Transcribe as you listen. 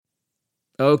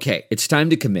Okay, it's time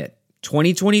to commit.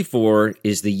 2024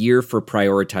 is the year for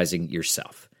prioritizing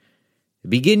yourself.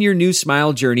 Begin your new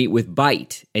smile journey with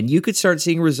Byte, and you could start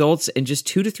seeing results in just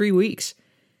 2 to 3 weeks.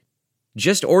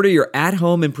 Just order your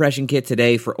at-home impression kit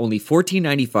today for only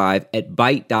 $14.95 at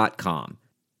Byte.com.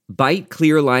 Byte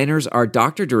clear aligners are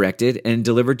doctor-directed and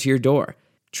delivered to your door.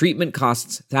 Treatment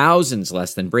costs thousands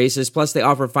less than braces, plus they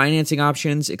offer financing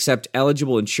options, accept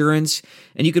eligible insurance,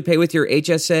 and you could pay with your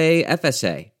HSA,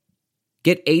 FSA.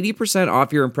 Get 80%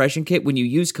 off your impression kit when you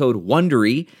use code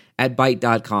WONDERY at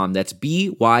Byte.com. That's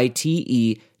BYTE.com.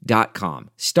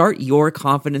 Start your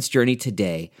confidence journey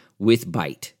today with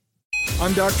Byte.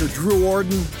 I'm Dr. Drew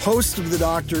Ordon, host of The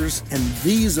Doctors, and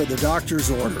these are the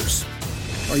doctor's orders.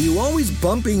 Are you always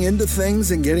bumping into things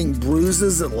and getting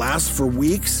bruises that last for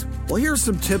weeks? Well, here are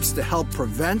some tips to help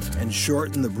prevent and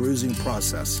shorten the bruising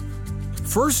process.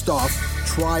 First off,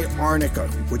 try arnica,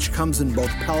 which comes in both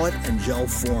pellet and gel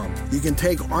form. You can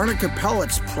take arnica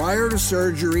pellets prior to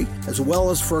surgery, as well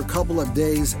as for a couple of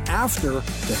days after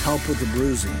to help with the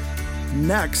bruising.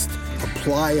 Next,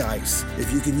 apply ice.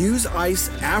 If you can use ice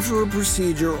after a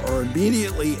procedure or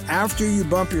immediately after you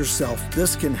bump yourself,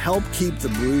 this can help keep the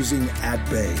bruising at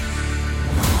bay.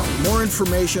 For more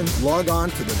information, log on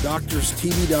to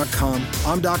thedoctorstv.com.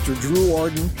 I'm Dr. Drew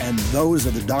Ordon, and those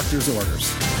are the doctor's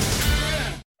orders.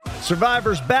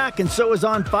 Survivor's back, and so is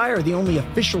On Fire, the only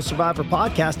official Survivor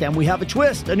podcast, and we have a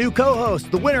twist, a new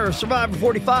co-host, the winner of Survivor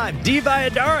 45, Dee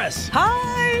Valladares.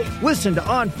 Hi! Listen to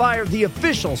On Fire, the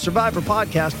official Survivor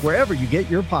podcast, wherever you get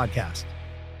your podcast.